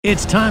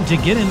It's time to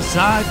get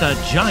inside the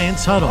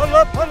Giants huddle.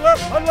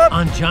 Huddle up.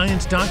 On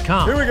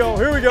Giants.com. Here we go.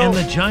 And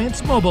the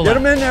Giants mobile Get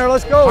app. them in there,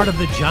 let's go. Part of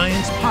the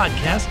Giants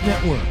Podcast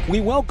Network. We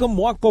welcome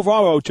Mark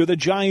Bavaro to the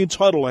Giants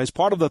huddle as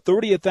part of the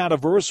 30th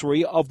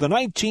anniversary of the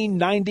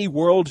 1990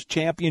 World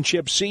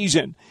Championship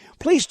season.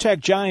 Please check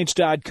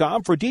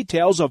Giants.com for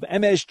details of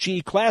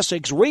MSG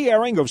Classic's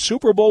re-airing of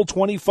Super Bowl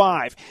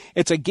 25.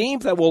 It's a game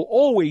that will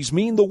always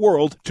mean the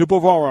world to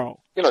Bavaro.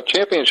 You know,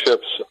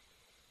 championships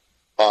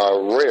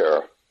are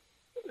rare.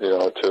 You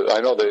know,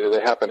 I know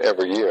they happen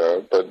every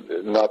year, but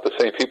not the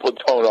same. People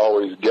don't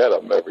always get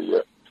them every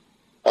year.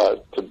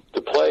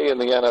 To play in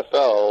the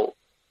NFL,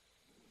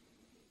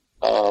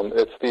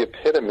 it's the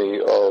epitome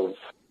of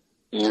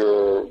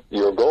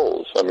your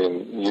goals. I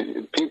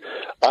mean,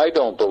 I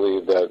don't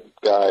believe that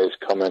guys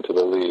come into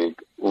the league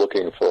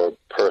looking for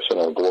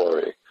personal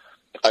glory.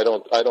 I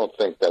don't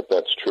think that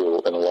that's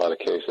true in a lot of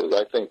cases.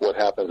 I think what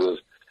happens is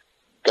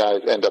guys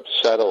end up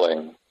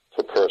settling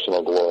for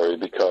personal glory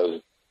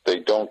because they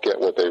don't get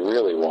what they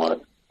really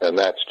want, and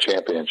that's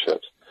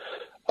championships.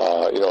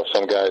 You know,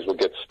 some guys will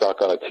get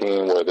stuck on a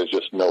team where there's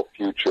just no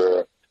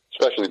future,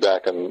 especially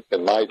back in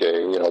my day,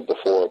 you know,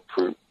 before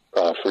free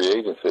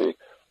agency.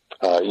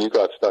 You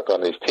got stuck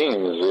on these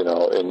teams, you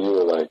know, and you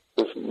were like,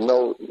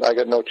 I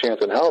got no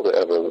chance in hell to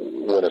ever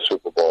win a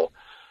Super Bowl.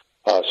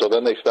 So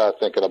then they start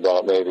thinking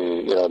about maybe,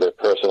 you know, their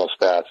personal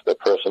stats, their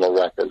personal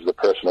records, their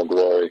personal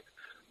glory.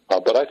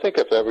 But I think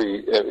if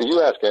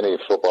you ask any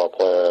football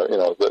player, you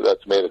know,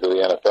 that's made it to the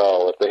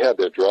NFL, if they had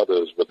their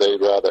druthers, would they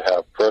rather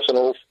have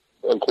personal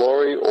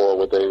glory or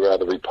would they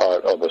rather be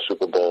part of a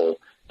Super Bowl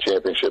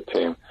championship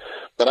team?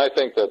 And I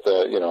think that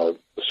the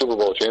Super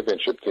Bowl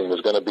championship team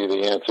is going to be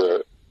the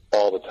answer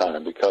all the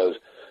time because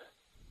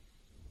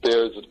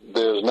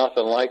there's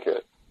nothing like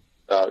it.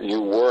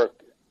 You work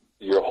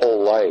your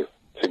whole life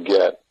to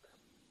get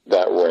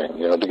that ring,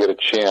 you know, to get a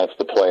chance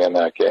to play in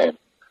that game.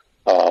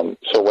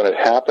 So when it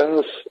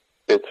happens,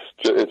 it's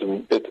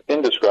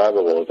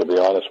indescribable, to be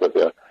honest with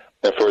you.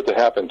 And for it to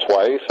happen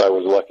twice, I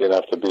was lucky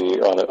enough to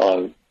be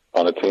on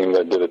a team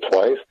that did it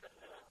twice.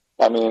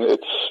 I mean,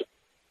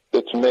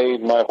 it's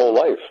made my whole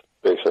life,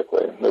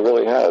 basically. It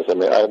really has. I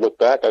mean, I look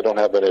back, I don't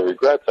have any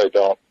regrets. I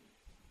don't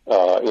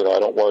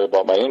worry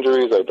about my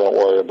injuries. I don't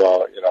worry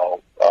about,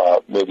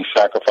 maybe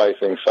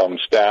sacrificing some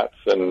stats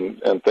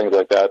and things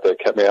like that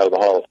kept me out of the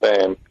Hall of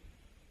Fame.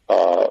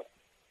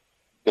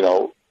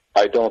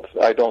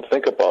 I don't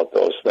think about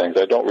those things.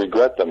 I don't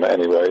regret them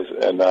anyways.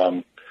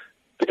 And,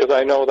 because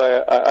I know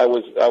that I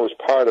was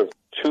part of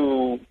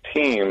two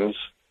teams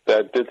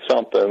that did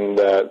something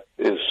that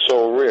is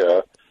so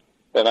rare,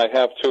 and I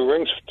have two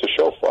rings to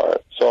show for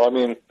it. So, I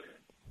mean,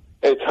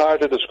 it's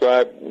hard to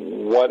describe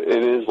what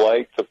it is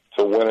like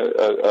to win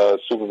a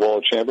Super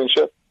Bowl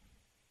championship.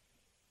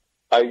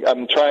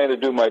 I'm trying to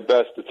do my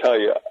best to tell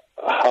you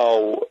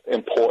how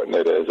important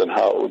it is and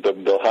how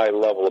the high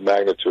level of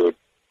magnitude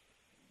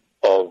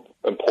of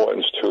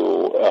importance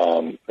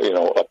to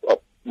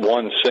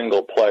one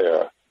single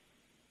player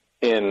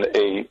in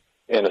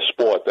a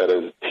sport that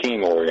is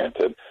team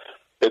oriented.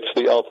 It's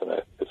the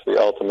ultimate. It's the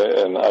ultimate,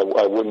 and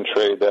I wouldn't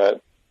trade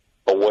that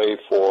away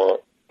for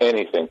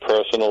anything,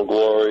 personal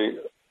glory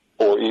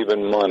or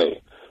even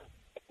money.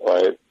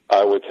 Right?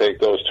 I would take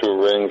those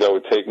two rings. I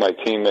would take my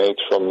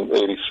teammates from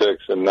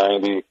 86 and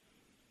 90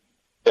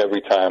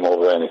 every time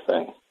over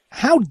anything.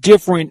 How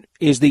different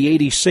is the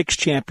 86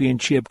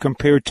 championship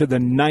compared to the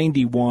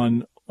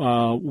 91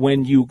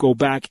 when you go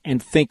back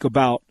and think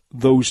about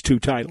those two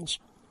titles?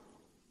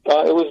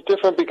 It was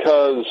different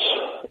because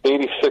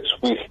 86,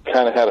 we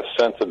kind of had a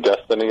sense of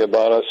destiny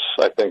about us.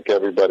 I think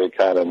everybody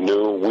kind of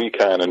knew. We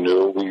kind of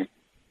knew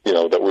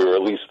that we were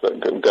at least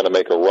going to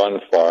make a run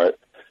for it.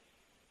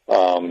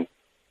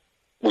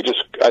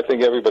 I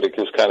think everybody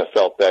just kind of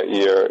felt that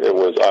year it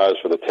was ours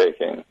for the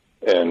taking,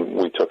 and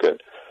we took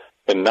it.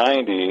 In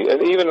 90,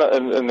 and even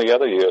in the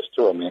other years,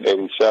 too, I mean,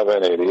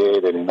 87,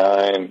 88,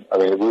 89, I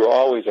mean, we were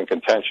always in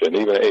contention.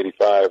 Even in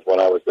 85, when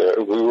I was there,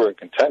 we were in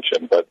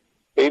contention. But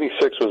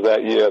 86 was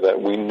that year that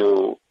we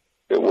knew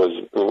it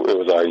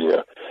was our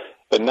year.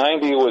 And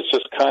 90 was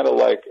just kind of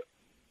like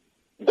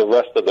the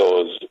rest of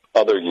those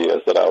other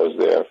years that I was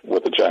there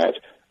with the Giants.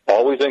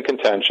 Always in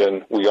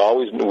contention. We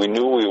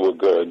knew we were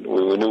good.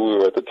 We knew we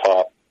were at the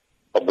top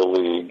of the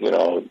league,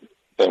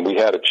 and we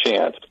had a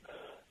chance.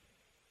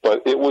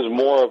 But it was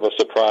more of a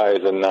surprise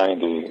in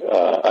 90,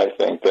 I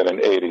think, than in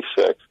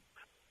 86.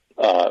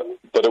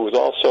 But it was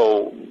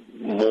also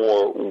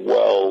more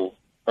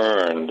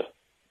well-earned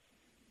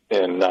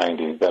in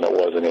 90 than it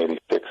was in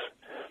 86.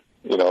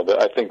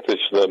 I think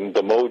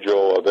the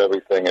mojo of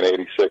everything in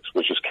 86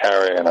 was just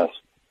carrying us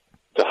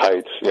to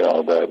heights, we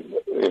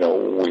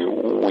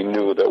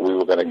knew that we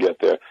were going to get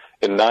there.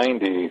 In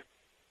 90,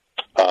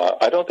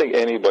 I don't think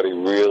anybody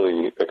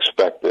really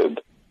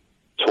expected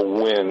to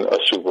win a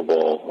Super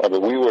Bowl. I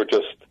mean, we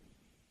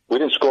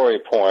didn't score any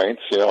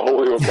points. We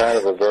were kind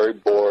of a very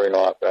boring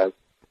offense.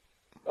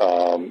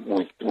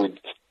 We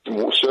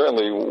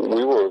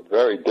were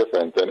very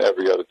different than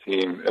every other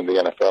team in the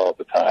NFL at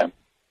the time.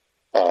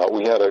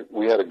 we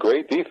had a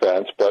great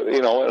defense, but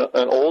an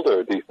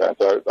older defense.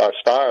 Our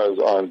stars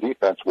on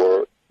defense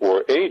were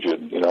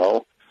aged,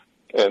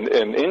 and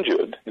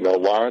injured.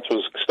 Lawrence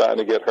was starting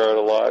to get hurt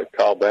a lot.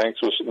 Kyle Banks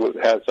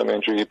had some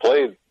injury. He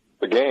played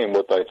the game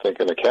with, I think,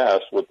 in a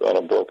cast on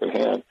a broken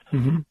hand.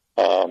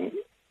 Mm-hmm.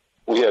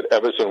 We had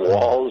Everson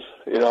Walls,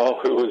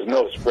 who was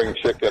no spring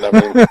chicken. I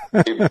mean,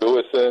 Steve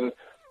Lewison.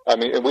 I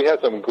mean, and we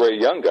had some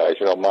great young guys,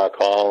 Mark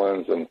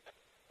Collins and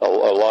a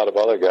lot of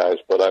other guys.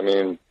 But I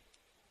mean,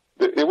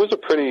 it was a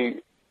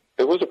pretty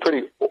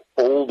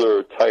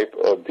older type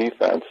of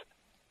defense,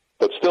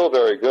 but still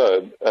very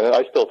good. And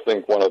I still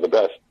think one of the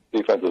best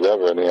defenses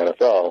ever in the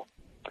NFL.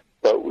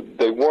 But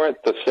they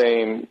weren't the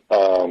same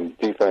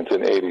defense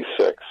in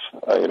 '86.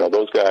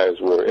 Those guys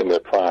were in their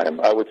prime.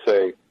 I would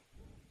say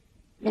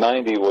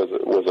 '90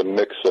 was a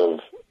mix of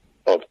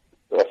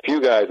a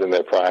few guys in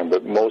their prime,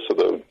 but most of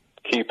the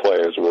key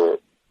players were,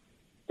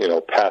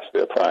 past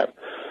their prime.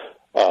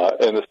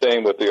 And the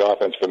same with the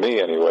offense for me,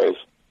 anyways.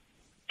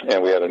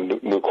 And we had a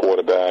new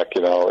quarterback,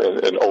 and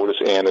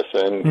Otis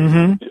Anderson.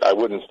 Mm-hmm. I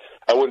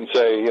wouldn't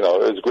say,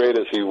 as great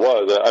as he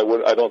was,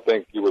 I don't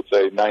think you would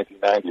say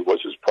 1990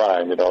 was his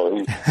prime.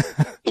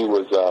 He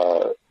was,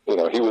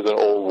 he was an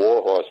old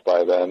warhorse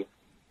by then.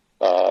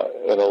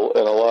 And a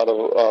lot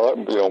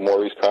of,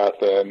 Maurice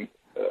Carthen,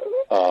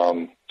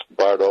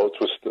 Bart Oates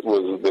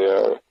was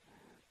there.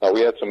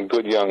 We had some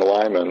good young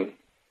linemen,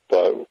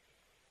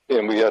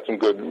 and we had some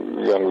good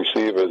young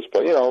receivers.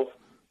 But,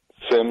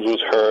 Sims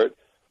was hurt.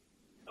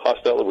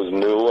 Hostetler was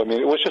new. I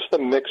mean, it was just a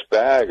mixed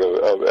bag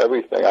of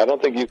everything. I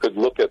don't think you could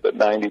look at the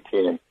 90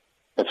 team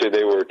and say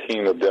they were a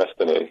team of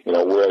destiny,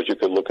 whereas you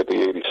could look at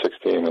the 86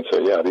 team and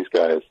say, yeah, these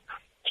guys,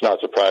 it's not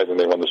surprising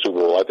they won the Super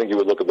Bowl. I think you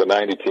would look at the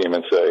 90 team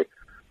and say,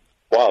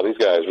 wow, these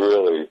guys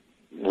really,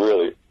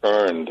 really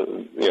earned,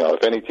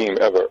 if any team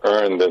ever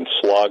earned and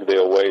slogged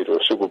their way to a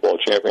Super Bowl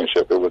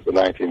championship, it was the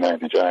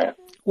 1990 Giants.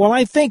 Well,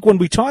 I think when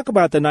we talk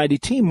about the 90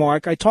 team,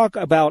 Mark, I talk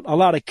about a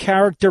lot of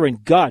character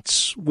and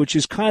guts, which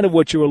is kind of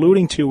what you're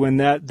alluding to, in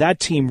that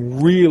team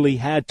really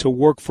had to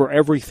work for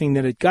everything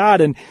that it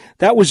got. And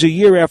that was a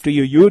year after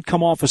you had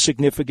come off a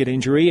significant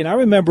injury. And I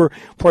remember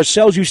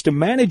Parcells used to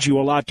manage you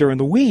a lot during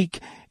the week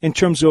in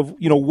terms of,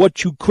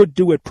 what you could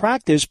do at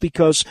practice,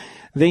 because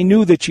they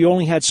knew that you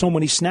only had so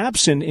many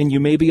snaps and you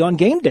may be on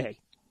game day.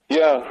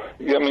 Yeah.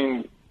 I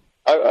mean,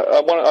 I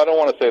don't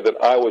want to say that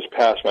I was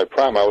past my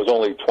prime. I was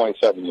only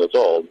 27 years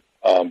old,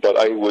 but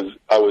I was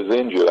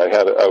injured. I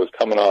was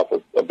coming off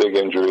a big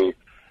injury.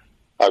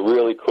 I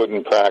really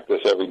couldn't practice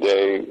every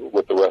day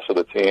with the rest of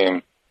the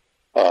team.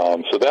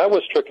 So that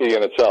was tricky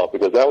in itself,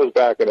 because that was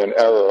back in an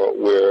era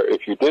where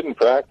if you didn't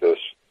practice,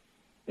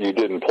 you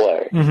didn't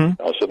play. Mm-hmm.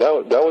 So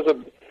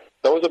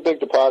that was a big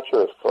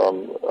departure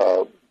from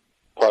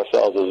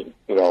Parcells'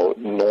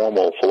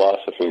 normal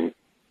philosophy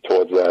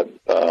towards that.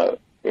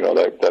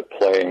 That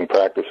playing,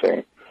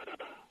 practicing.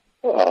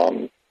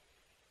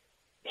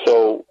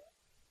 So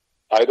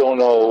I don't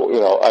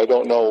know, I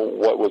don't know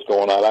what was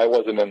going on. I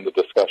wasn't in the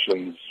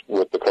discussions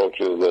with the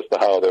coaches as to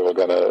how they were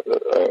going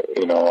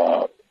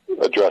to,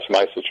 address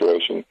my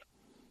situation.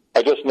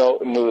 I just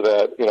knew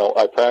that,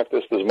 I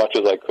practiced as much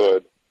as I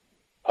could.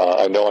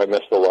 I know I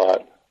missed a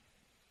lot,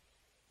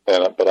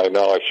 but I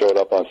know I showed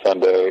up on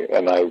Sunday,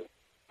 and I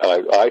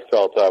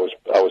felt I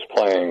was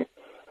playing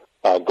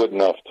good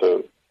enough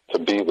to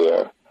be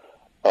there.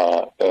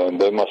 And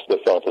they must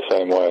have felt the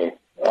same way.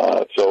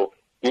 So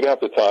you'd have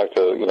to talk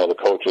to, the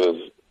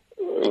coaches,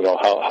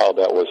 how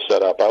that was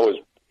set up. I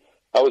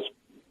was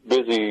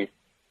busy,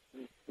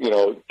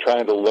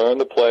 trying to learn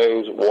the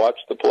plays, watch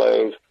the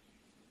plays,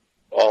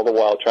 all the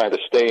while trying to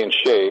stay in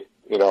shape,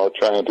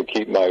 trying to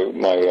keep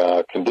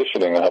my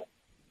conditioning up,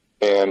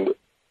 and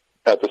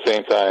at the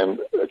same time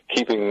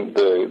keeping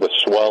the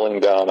swelling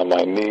down on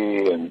my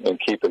knee and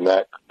keeping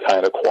that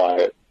kind of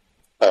quiet.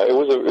 It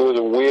was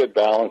a weird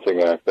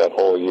balancing act that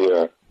whole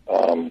year,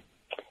 and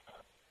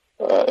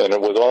it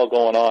was all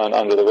going on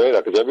under the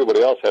radar because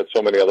everybody else had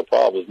so many other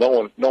problems. No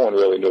one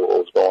really knew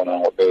what was going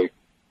on with me,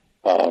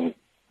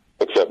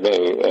 except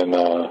me. And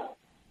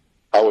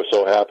I was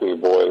so happy,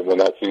 boy, when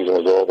that season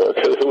was over,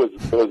 because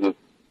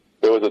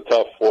it was a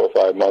tough 4 or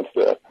 5 months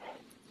there.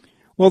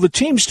 Well, the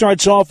team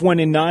starts off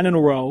winning 9 in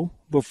a row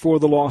before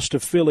the loss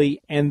to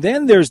Philly, and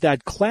then there's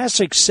that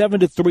classic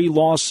 7-3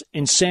 loss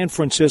in San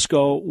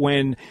Francisco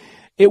when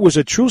it was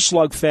a true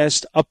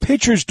slugfest, a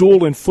pitcher's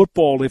duel in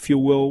football, if you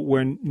will,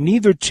 when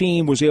neither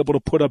team was able to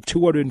put up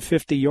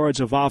 250 yards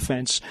of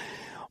offense.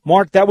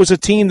 Mark, that was a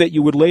team that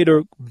you would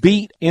later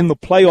beat in the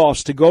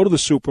playoffs to go to the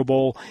Super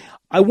Bowl.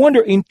 I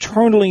wonder,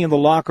 internally in the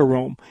locker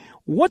room,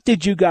 what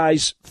did you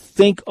guys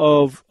think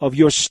of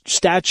your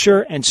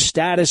stature and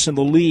status in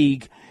the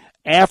league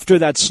after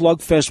that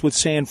slugfest with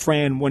San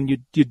Fran when you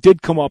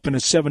did come up in a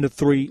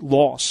 7-3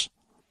 loss?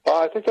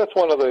 I think that's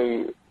one of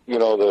the,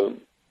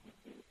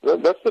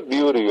 that's the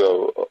beauty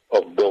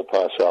of Bill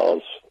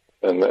Parcells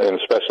and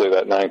especially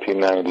that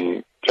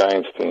 1990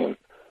 Giants team.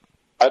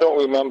 I don't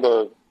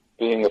remember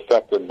being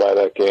affected by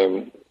that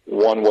game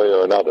one way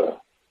or another.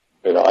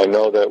 I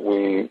know that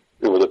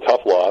it was a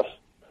tough loss,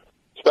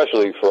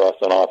 especially for us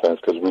on offense,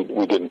 because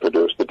we didn't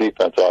produce. The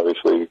defense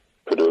obviously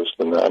produced,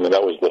 and I mean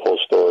that was the whole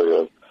story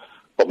of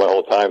my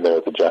whole time there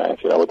at the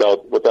Giants.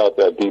 Without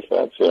that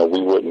defense,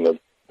 we wouldn't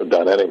have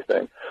done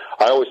anything.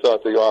 I always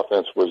thought the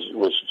offense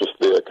was just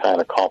there, kind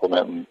of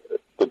complementing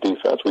the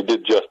defense. We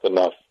did just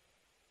enough,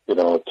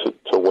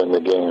 to win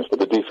the games, but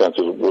the defense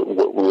is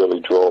what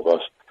really drove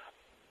us.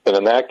 And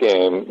in that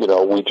game,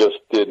 we just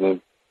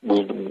didn't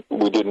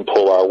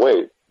pull our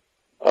weight.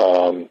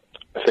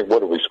 I think,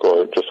 what did we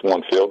score? Just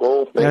one field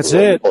goal? Maybe? That's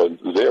it. Or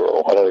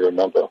zero. I don't even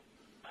remember.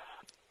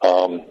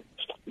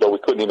 But we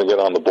couldn't even get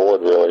on the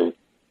board, really,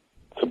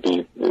 to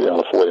beat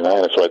the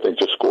 49ers, so I think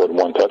just scored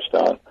one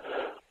touchdown.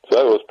 So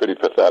that was pretty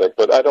pathetic.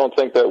 But I don't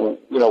think that,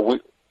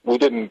 we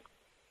didn't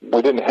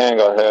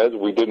hang our heads.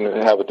 We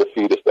didn't have a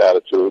defeatist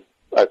attitude.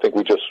 I think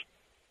we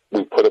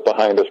put it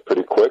behind us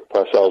pretty quick.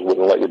 Parcells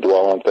wouldn't let you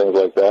dwell on things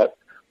like that.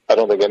 I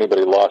don't think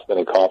anybody lost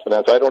any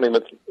confidence. I don't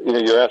even,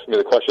 you're asking me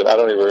the question, I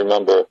don't even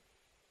remember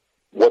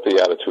what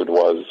the attitude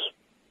was,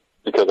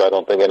 because I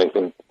don't think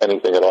anything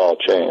at all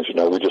changed.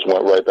 We just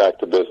went right back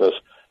to business.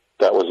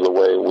 That was the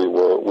way we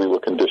were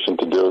conditioned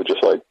to do,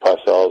 just like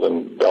Parcells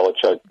and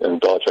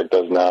Belichick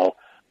does now.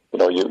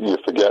 You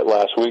forget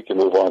last week, you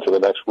move on to the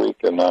next week,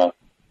 and I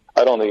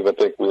don't even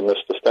think we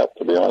missed a step,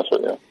 to be honest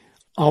with you.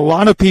 A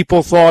lot of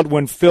people thought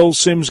when Phil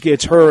Simms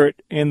gets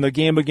hurt in the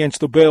game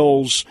against the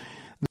Bills,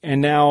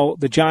 and now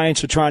the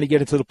Giants are trying to get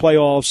into the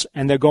playoffs,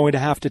 and they're going to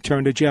have to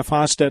turn to Jeff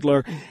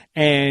Hostetler.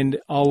 And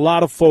a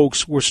lot of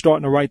folks were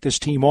starting to write this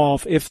team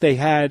off if they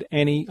had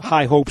any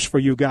high hopes for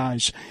you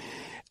guys.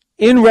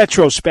 In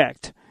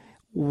retrospect,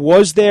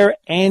 was there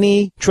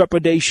any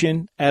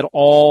trepidation at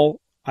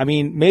all? I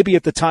mean, maybe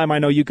at the time, I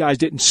know you guys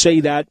didn't say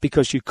that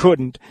because you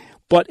couldn't,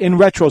 but in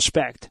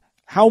retrospect,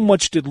 how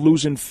much did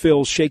losing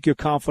Phil shake your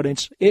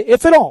confidence,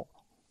 if at all?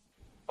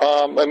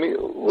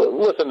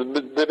 Listen,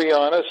 to be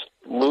honest,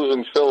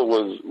 losing Phil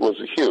was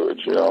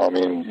huge. You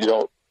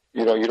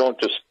don't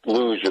just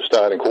lose your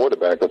starting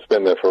quarterback that's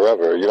been there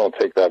forever. You don't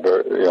take that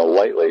very,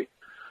 lightly.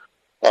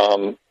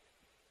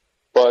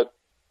 But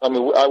I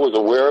was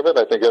aware of it.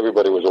 I think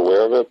everybody was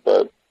aware of it.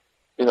 But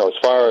as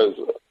far as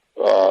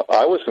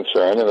I was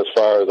concerned, and as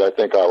far as I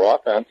think our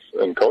offense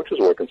and coaches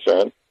were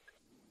concerned,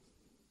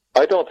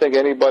 I don't think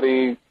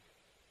anybody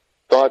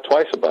thought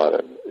twice about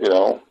it.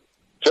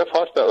 Jeff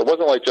Hostetler, it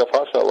wasn't like Jeff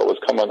Hostetler was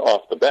coming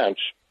off the bench.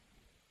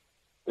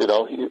 He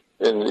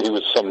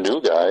was some new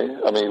guy.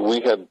 I mean,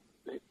 we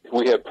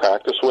had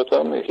practice with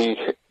him.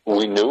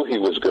 We knew he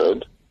was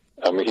good.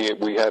 I mean,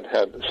 we had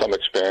some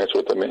experience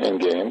with him in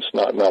games,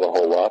 not a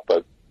whole lot,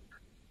 but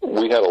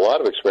we had a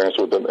lot of experience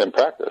with him in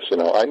practice.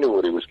 I knew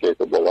what he was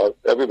capable of.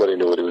 Everybody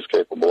knew what he was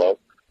capable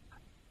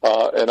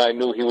of, and I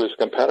knew he was a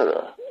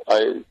competitor.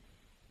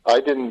 I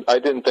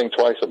didn't think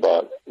twice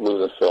about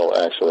losing Phil,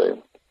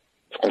 actually.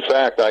 In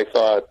fact, I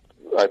thought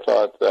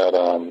that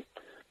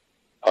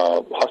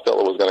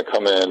Hostetler was going to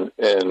come in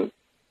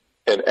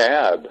and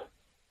add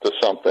to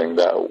something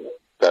that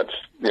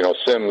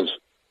Simms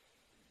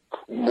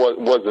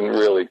wasn't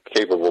really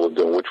capable of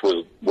doing, which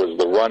was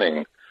the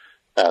running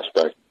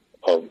aspect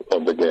of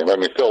the game. I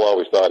mean, Phil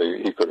always thought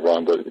he could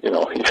run, but he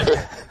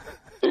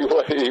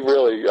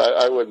really,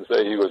 I wouldn't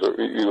say he was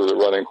a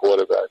running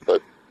quarterback,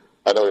 but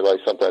I know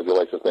sometimes he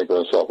likes to think of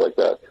himself like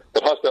that.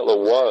 But Hostetler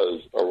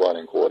was a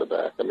running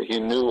quarterback. I mean, he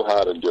knew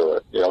how to do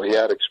it. He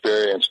had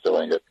experience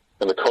doing it,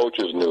 and the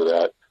coaches knew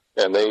that,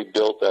 and they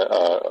built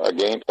a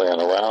game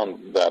plan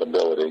around that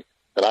ability.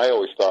 And I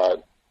always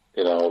thought,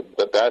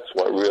 that's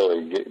what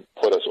really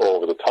put us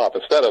over the top.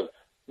 Instead of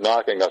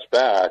knocking us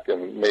back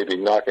and maybe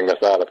knocking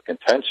us out of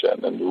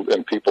contention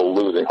and people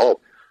losing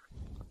hope,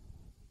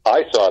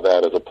 I saw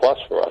that as a plus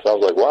for us. I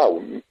was like,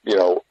 wow,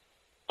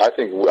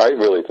 I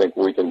really think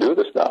we can do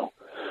this now.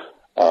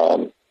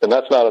 And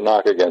that's not a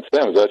knock against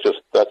them.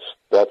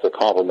 That's a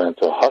compliment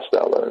to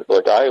Hostetler.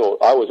 Like I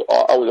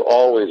was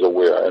always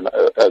aware, and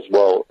as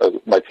well as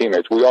my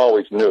teammates, we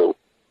always knew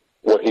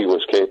what he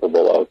was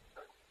capable of.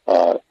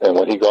 And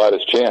when he got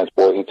his chance,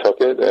 boy, he took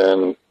it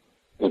and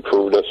he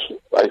proved us.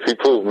 He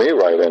proved me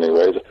right,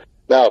 anyways.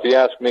 Now, if you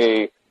ask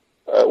me,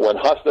 when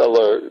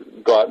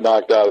Hostetler got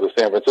knocked out of the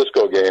San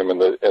Francisco game in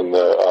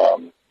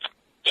the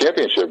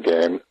championship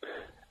game,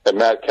 and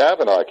Matt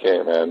Cavanaugh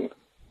came in,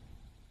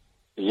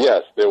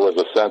 yes, there was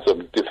a sense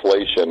of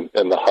deflation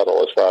in the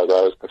huddle as far as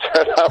I was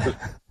concerned.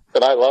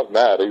 And I love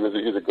Matt.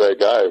 He's a great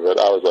guy, but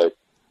I was like,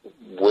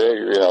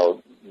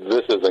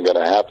 this isn't going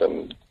to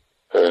happen,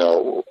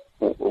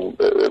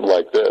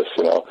 like this,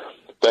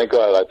 Thank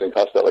God, I think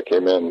Hostetler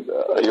came in.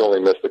 He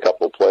only missed a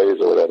couple of plays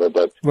or whatever.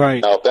 But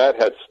right. Now, if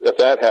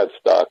that had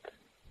stuck,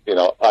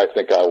 I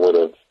think I would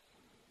have,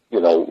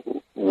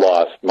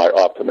 lost my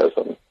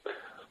optimism.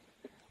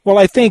 Well,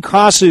 I think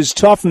Haas's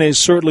toughness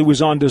certainly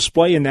was on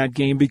display in that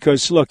game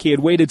because, look, he had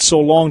waited so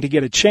long to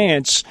get a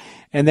chance,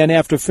 and then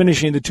after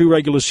finishing the 2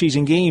 regular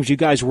season games, you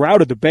guys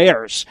routed the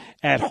Bears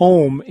at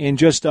home in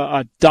just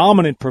a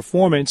dominant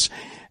performance.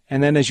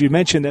 And then, as you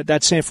mentioned,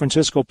 that San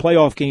Francisco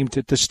playoff game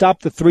to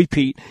stop the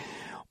three-peat.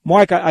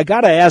 Mark, I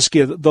got to ask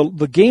you,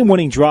 the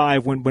game-winning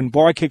drive, when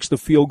Barr kicks the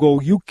field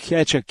goal, you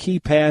catch a key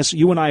pass.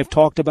 You and I have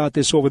talked about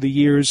this over the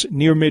years,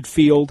 near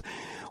midfield,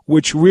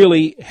 which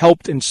really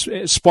helped and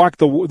sparked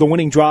the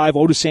winning drive.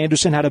 Otis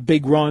Anderson had a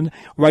big run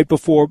right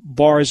before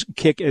Barr's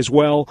kick as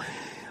well.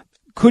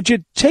 Could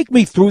you take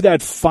me through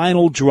that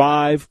final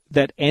drive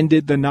that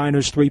ended the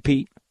Niners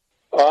three-peat?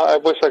 I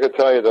wish I could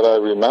tell you that I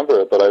remember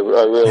it, but I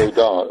really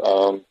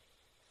don't.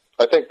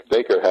 I think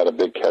Baker had a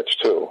big catch,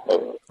 too.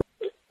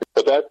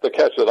 But the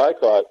catch that I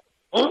caught,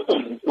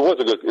 it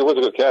was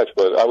a good catch.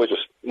 But I was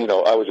just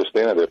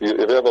standing there. If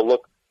you ever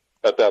look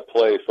at that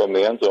play from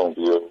the end zone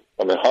view,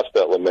 I mean,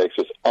 Hostetler makes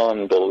this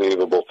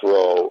unbelievable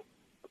throw,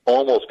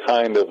 almost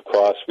kind of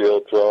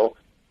cross-field throw.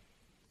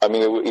 I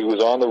mean, he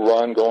was on the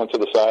run going to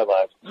the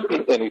sidelines,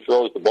 and he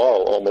throws the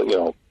ball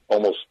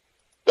almost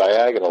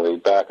diagonally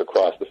back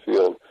across the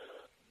field.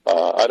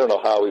 I don't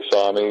know how he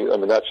saw me. I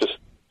mean, that's just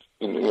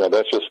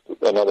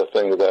another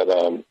thing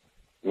that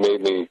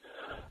made me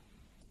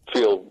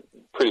feel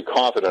pretty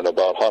confident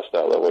about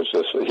Hostetler. Was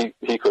just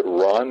he could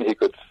run, he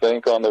could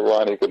think on the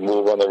run, he could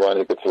move on the run,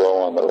 he could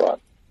throw on the run.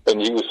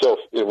 And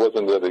it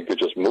wasn't that he could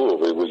just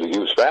move. He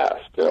was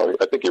fast.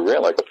 I think he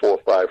ran like a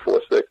 4.5, 4.6.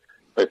 I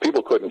mean,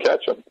 people couldn't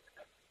catch him,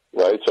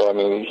 right? So I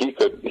mean, he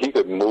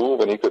could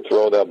move and he could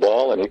throw that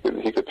ball and he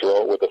could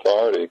throw it with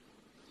authority.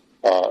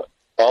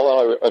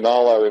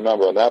 All I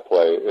remember on that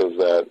play is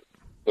that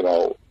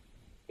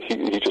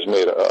he just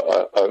made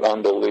an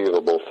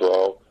unbelievable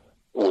throw.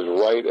 It was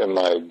right in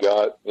my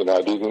gut.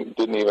 I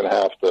didn't even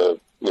have to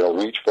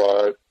reach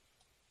for it,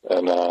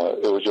 and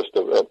it was just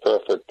a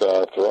perfect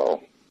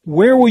throw.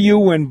 Where were you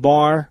when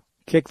Barr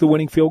kicked the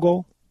winning field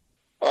goal?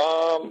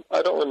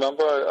 I don't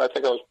remember. I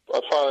think I was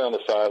probably on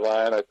the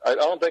sideline. I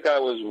don't think I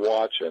was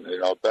watching.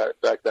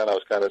 Back then I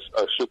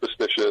was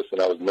superstitious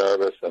and I was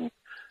nervous, and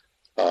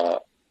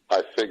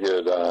I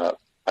figured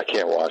I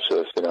can't watch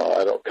this.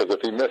 I don't, because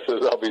if he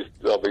misses,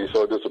 I'll be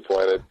so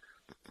disappointed,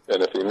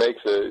 and if he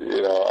makes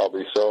it, I'll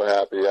be so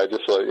happy. I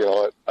just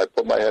I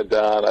put my head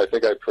down. I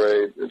think I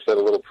prayed and said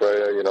a little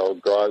prayer.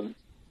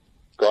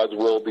 God's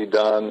will be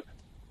done.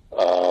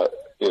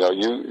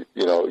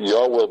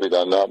 Your will be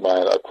done, not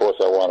mine. Of course,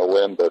 I want to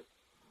win, but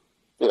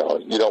you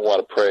don't want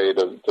to pray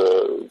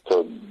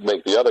to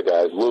make the other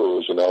guys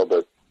lose,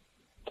 But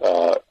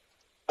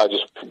I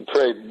just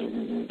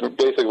prayed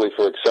basically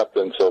for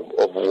acceptance of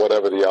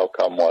whatever the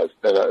outcome was.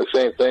 And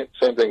same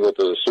thing with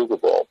the Super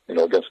Bowl,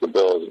 against the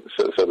Bills.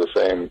 Felt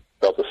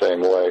the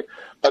same way.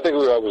 I think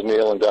I was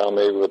kneeling down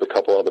maybe with a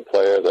couple other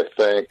players. I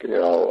think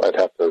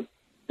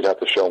you'd have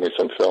to show me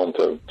some film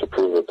to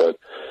prove it, but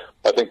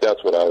I think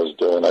that's what I was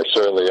doing. I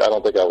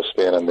don't think I was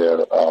standing there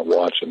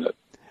watching it.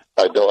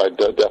 I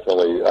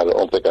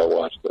don't think I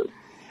watched it.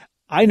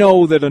 I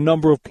know that a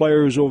number of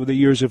players over the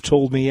years have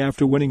told me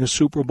after winning a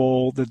Super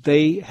Bowl that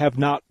they have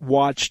not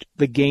watched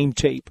the game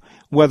tape,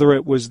 whether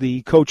it was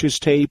the coach's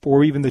tape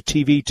or even the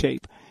TV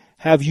tape.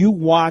 Have you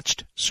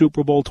watched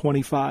Super Bowl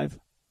 25?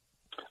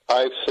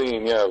 I've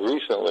seen,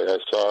 recently I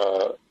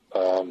saw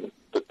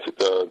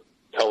the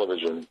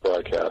television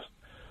broadcast.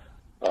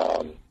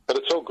 But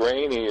it's so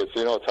grainy. It's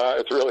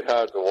it's really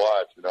hard to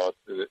watch.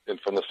 And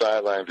from the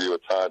sideline view,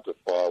 it's hard to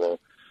follow.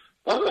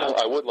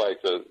 I would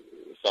like to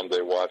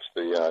someday watch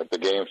the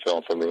game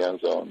film from the end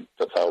zone.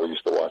 That's how we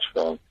used to watch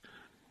film,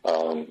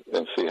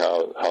 and see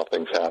how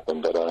things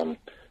happen. But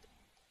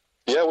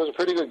it was a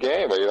pretty good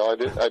game.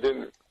 I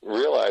didn't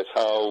realize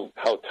how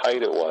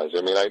tight it was.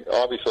 I mean,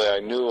 I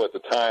knew at the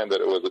time that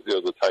it was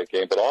a tight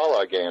game, but all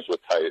our games were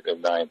tight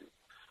in '90.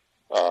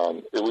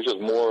 It was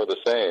just more of the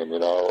same,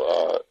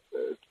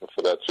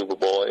 for that Super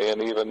Bowl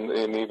and even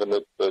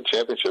the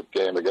championship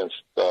game against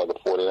the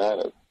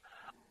 49ers.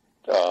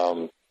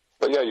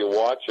 But yeah, you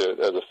watch it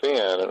as a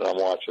fan, and I'm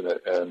watching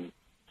it, and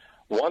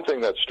one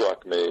thing that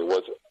struck me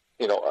was,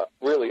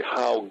 really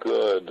how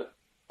good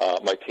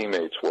my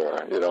teammates were.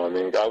 I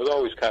was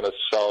always kind of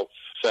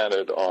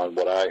self-centered on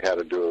what I had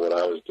to do, what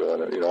I was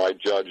doing. I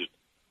judged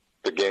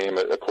the game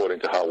according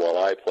to how well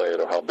I played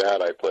or how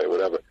bad I played,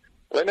 whatever.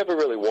 But I never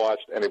really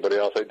watched anybody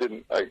else. I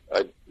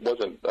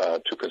wasn't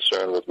too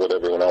concerned with what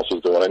everyone else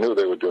was doing. I knew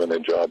they were doing their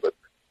job, but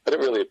I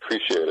didn't really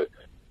appreciate it.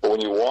 But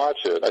when you watch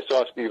it, I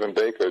saw Stephen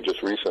Baker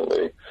just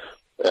recently,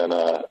 and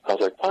I was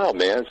like, wow,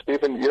 man,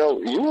 Stephen,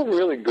 you were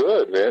really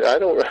good, man. I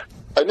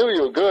knew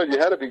you were good. You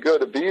had to be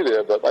good to be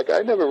there, but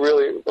I never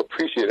really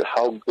appreciated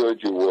how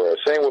good you were.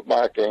 Same with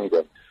Mark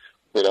Ingram,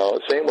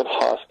 same with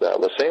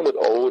Hostetler, same with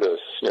Otis,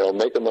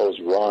 making those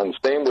runs.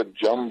 Same with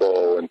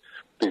Jumbo and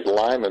these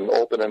linemen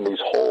opening these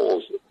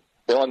holes.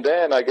 And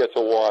then I get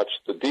to watch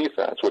the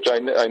defense, which I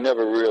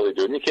never really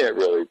do. And you can't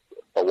really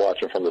watch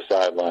them from the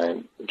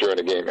sideline during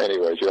a game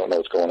anyways. You don't know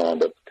what's going on.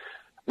 But,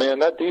 man,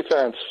 that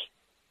defense,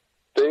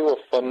 they were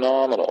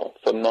phenomenal.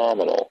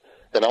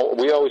 And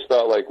we always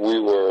thought like we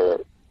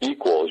were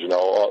equals, we're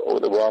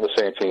on the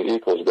same team,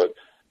 equals. But,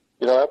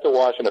 after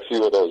watching a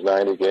few of those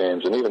 90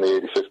 games and even the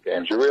 86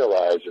 games, you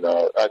realize,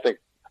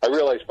 I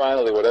realized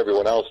finally what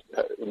everyone else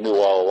knew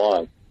all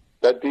along.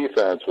 That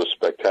defense was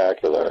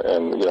spectacular,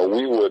 and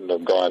we wouldn't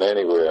have gone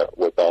anywhere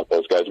without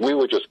those guys. We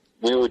were just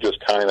we were just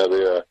kind of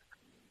there,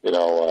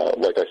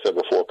 like I said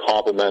before,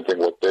 complimenting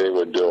what they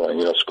were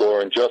doing,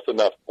 scoring just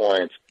enough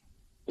points,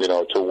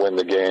 to win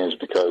the games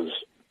because,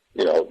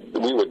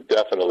 we were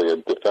definitely a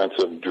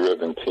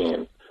defensive-driven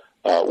team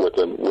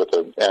with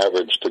an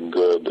average to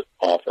good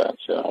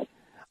offense,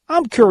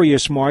 I'm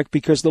curious, Mark,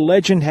 because the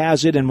legend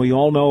has it, and we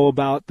all know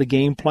about the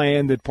game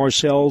plan that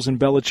Parcells and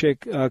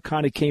Belichick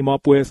kind of came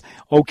up with.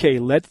 Okay,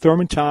 let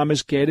Thurman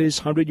Thomas get his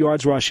 100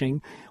 yards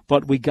rushing,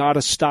 but we got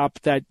to stop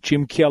that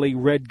Jim Kelly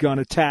red gun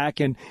attack.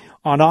 And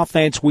on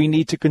offense, we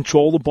need to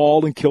control the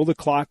ball and kill the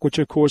clock, which,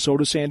 of course,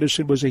 Otis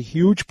Anderson was a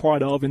huge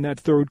part of in that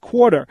third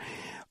quarter.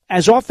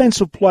 As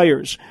offensive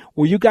players,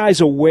 were you guys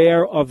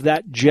aware of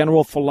that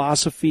general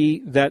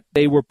philosophy that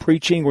they were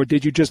preaching, or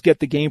did you just get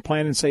the game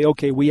plan and say,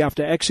 okay, we have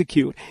to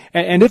execute?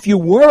 And if you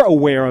were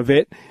aware of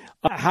it,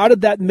 how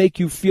did that make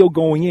you feel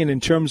going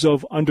in terms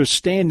of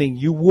understanding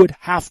you would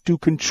have to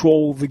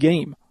control the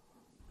game?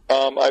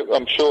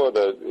 I'm sure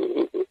that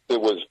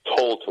it was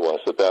told to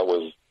us that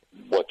was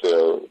what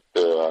their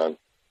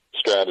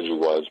strategy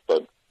was.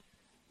 But,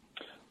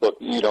 look,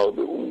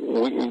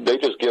 they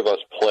just give us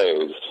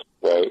plays,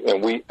 right?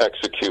 And we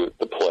execute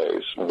the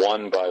plays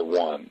one by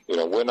one.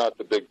 We're not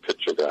the big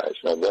picture guys.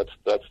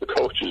 That's the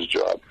coach's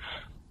job.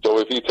 So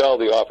if you tell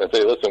the offense,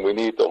 hey, listen, we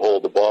need to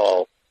hold the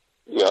ball,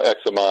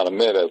 X amount of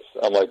minutes,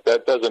 I'm like,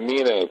 that doesn't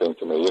mean anything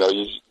to me.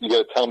 You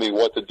got to tell me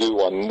what to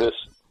do on this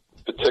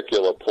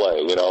particular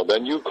play.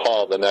 Then you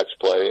call the next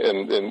play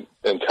and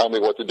tell me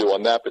what to do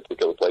on that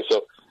particular play.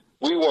 So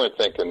we weren't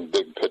thinking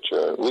big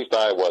picture. At least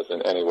I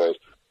wasn't, anyways.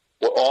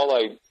 Well, all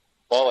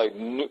I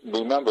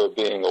remember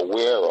being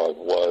aware of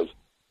was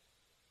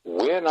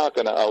we're not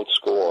going to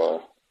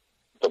outscore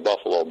the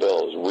Buffalo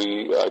Bills.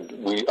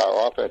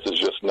 Our offense is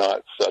just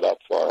not set up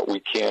for it.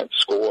 We can't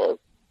score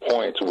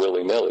points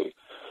willy-nilly.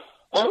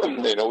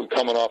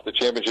 Coming off the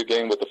championship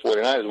game with the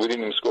 49ers, we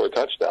didn't even score a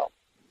touchdown.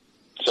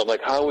 So I'm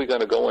like, how are we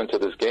going to go into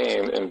this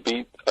game and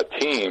beat a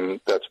team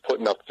that's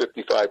putting up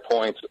 55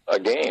 points a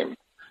game?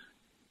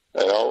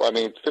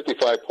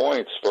 55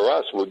 points for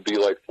us would be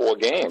like 4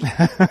 games.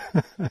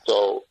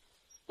 So,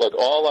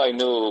 all I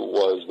knew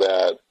was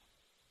that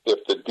if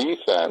the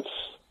defense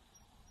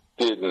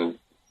didn't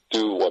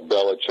do what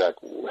Belichick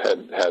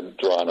had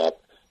drawn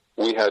up,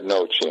 we had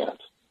no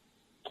chance.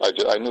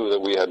 I knew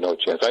that we had no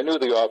chance. I knew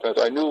the offense.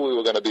 I knew we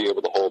were going to be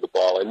able to hold the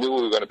ball. I knew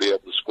we were going to be able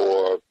to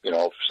score,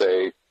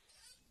 say,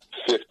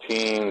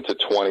 15 to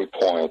 20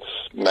 points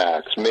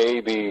max,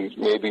 maybe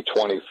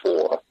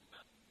 24.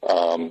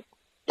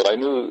 But I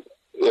knew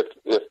if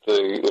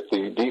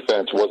the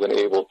defense wasn't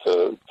able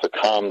to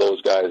calm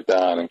those guys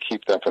down and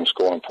keep them from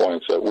scoring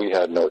points, that we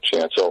had no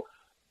chance. So,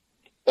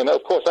 and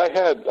of course, I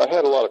had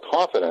a lot of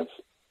confidence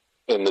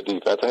in the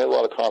defense. I had a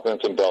lot of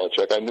confidence in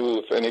Belichick. I knew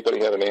if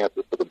anybody had an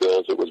answer for the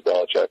Bills, it was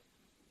Belichick.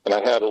 And I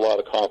had a lot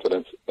of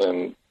confidence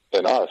in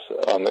us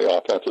on the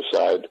offensive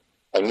side.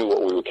 I knew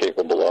what we were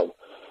capable of.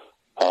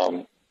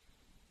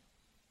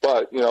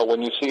 But,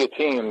 when you see a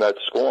team that's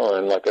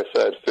scoring, like I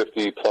said,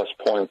 50-plus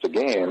points a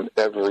game,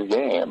 every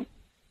game,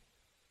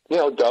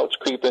 doubts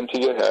creep into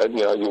your head.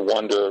 You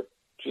wonder,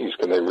 geez,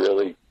 can they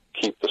really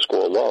keep the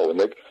score low? And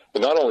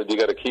not only do you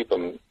got to keep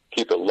it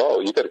low,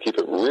 you got to keep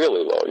it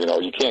really low.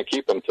 You can't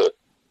keep them from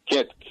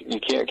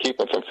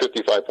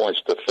 55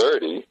 points to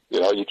 30.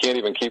 You can't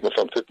even keep them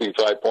from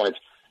 55 points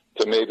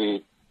to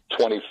maybe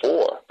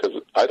 24,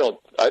 because I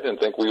didn't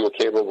think we were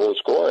capable of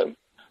scoring,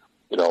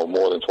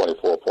 more than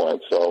 24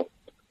 points. So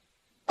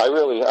I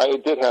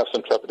did have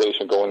some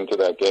trepidation going into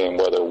that game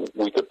whether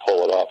we could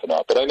pull it off or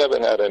not. But I never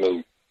had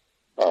any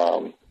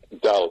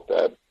doubt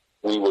that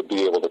we would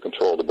be able to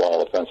control the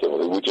ball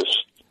offensively.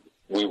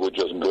 We were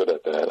just good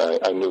at that.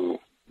 I knew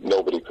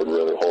nobody could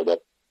really hold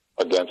up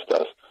against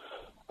us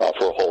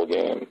for a whole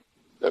game.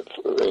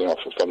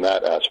 From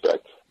that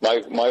aspect,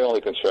 my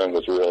only concern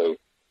was really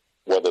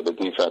whether the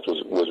defense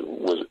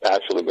was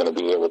actually going to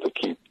be able to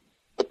keep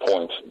the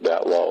points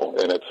that low,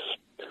 and it's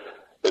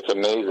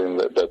amazing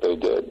that they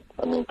did.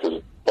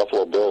 Because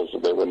Buffalo Bills,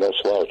 they were no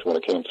slouch when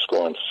it came to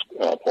scoring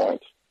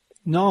points.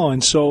 No,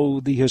 and so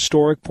the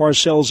historic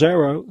Parcells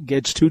era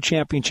gets 2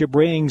 championship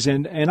rings,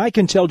 and I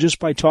can tell just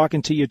by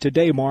talking to you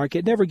today, Mark,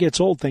 it never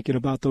gets old thinking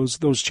about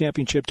those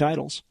championship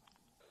titles.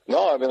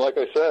 No, like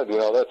I said,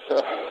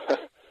 that's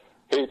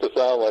hate to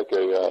sound like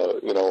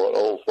an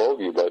old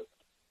fogey, but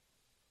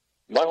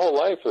my whole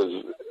life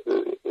is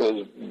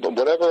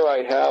whatever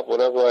I have,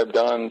 whatever I've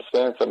done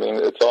since.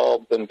 It's all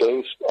been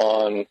based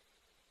on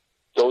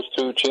those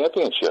 2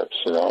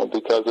 championships,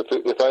 because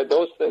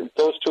if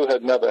those 2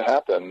 had never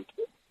happened,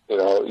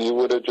 you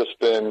would have just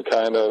been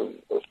kind of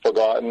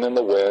forgotten in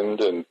the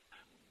wind, and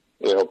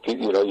you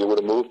would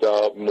have moved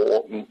up.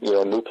 More,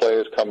 new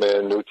players come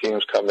in, new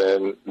teams come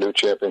in, new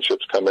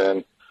championships come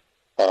in.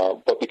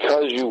 But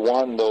because you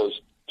won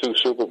those 2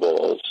 Super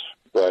Bowls,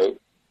 right?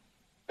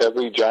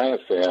 Every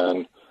Giant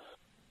fan,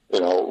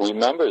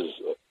 remembers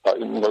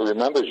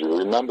you,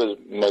 remembers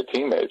my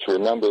teammates,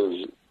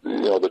 remembers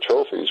the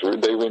trophies.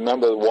 They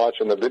remember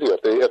watching the video.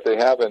 If they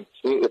haven't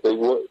seen, if they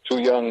were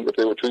too young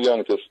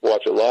to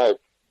watch it live,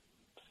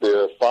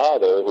 their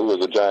father, who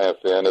was a Giant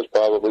fan, has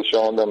probably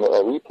shown them a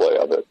replay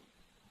of it.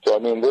 So, I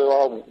mean, they're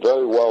all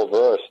very well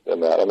versed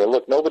in that. I mean,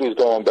 look, nobody's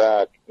going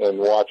back and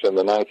watching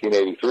the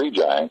 1983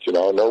 Giants. You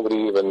know, nobody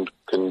even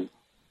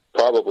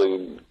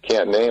probably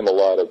can't name a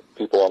lot of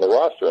people on the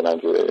roster in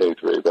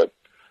 1983. But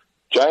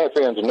Giant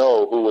fans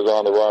know who was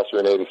on the roster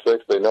in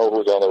 '86. They know who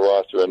was on the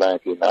roster in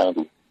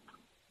 1990.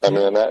 I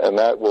mean,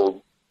 that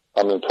will,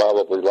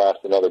 probably last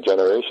another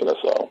generation or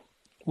so.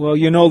 Well,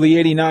 you know, the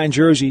 89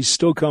 jerseys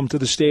still come to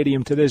the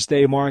stadium to this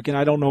day, Mark, and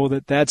I don't know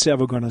that that's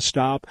ever going to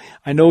stop.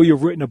 I know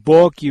you've written a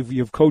book.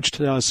 You've coached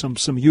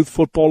some youth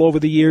football over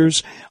the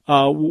years.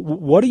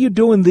 What are you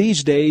doing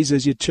these days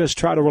as you just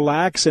try to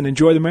relax and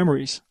enjoy the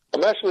memories?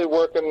 I'm actually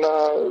working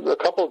a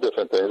couple of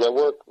different things. I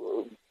work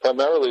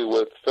primarily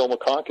with Phil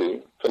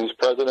McConkey. He's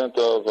president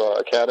of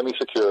Academy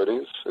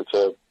Securities.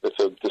 It's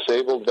a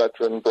disabled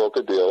veteran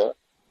broker-dealer.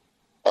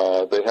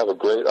 They have a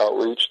great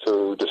outreach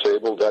to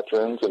disabled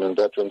veterans and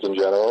veterans in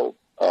general.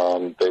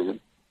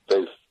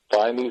 They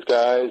find these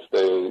guys,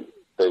 they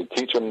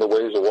teach them the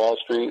ways of Wall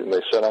Street, and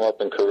they set them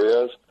up in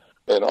careers.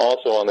 And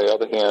also, on the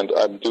other hand,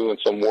 I'm doing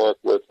some work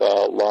with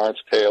Lawrence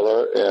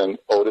Taylor and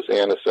Otis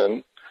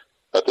Anderson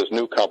at this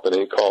new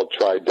company called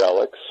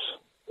Tridelics.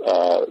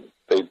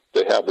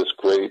 They have this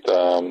great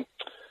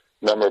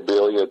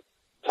memorabilia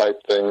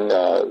type thing,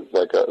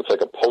 it's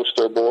like a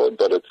poster board,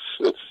 but it's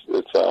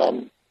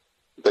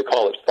they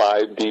call it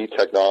 5D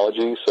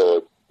technology,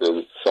 so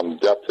there's some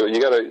depth to it.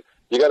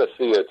 You gotta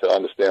see it to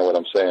understand what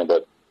I'm saying,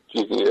 but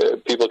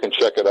people can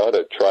check it out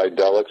at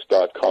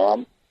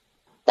tridelics.com.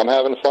 I'm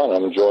having fun.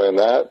 I'm enjoying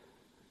that,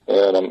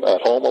 and I'm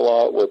at home a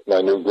lot with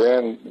my new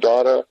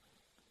granddaughter,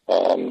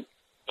 and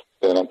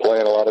I'm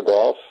playing a lot of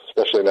golf,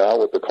 especially now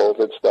with the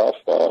COVID stuff.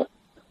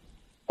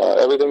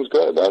 Everything's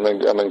good. I'm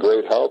in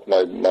great health.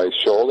 My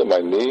shoulder, my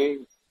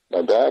knee,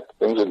 my back,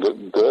 things are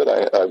good.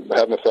 I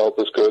haven't felt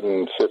this good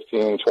in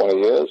 15, 20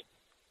 years.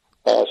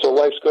 So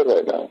life's good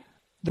right now.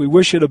 We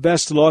wish you the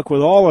best of luck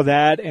with all of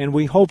that, and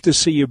we hope to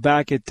see you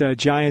back at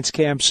Giants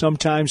camp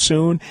sometime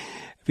soon,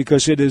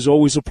 because it is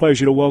always a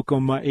pleasure to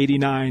welcome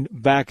 89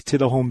 back to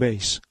the home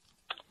base.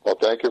 Well,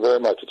 thank you very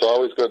much. It's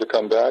always good to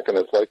come back, and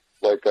it's like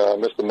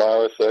Mr.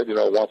 Mara said,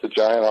 once a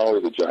Giant,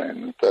 always a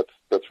Giant.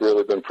 That's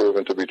really been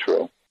proven to be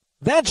true.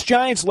 That's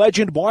Giants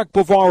legend Mark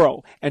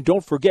Bavaro. And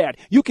don't forget,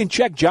 you can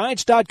check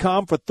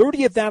Giants.com for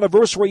 30th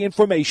anniversary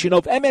information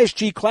of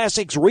MSG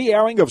Classic's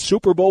re-airing of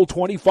Super Bowl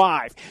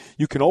 25.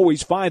 You can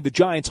always find the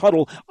Giants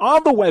Huddle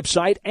on the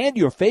website and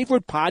your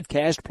favorite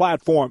podcast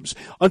platforms.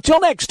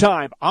 Until next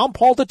time, I'm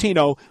Paul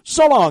Dottino.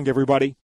 So long, everybody.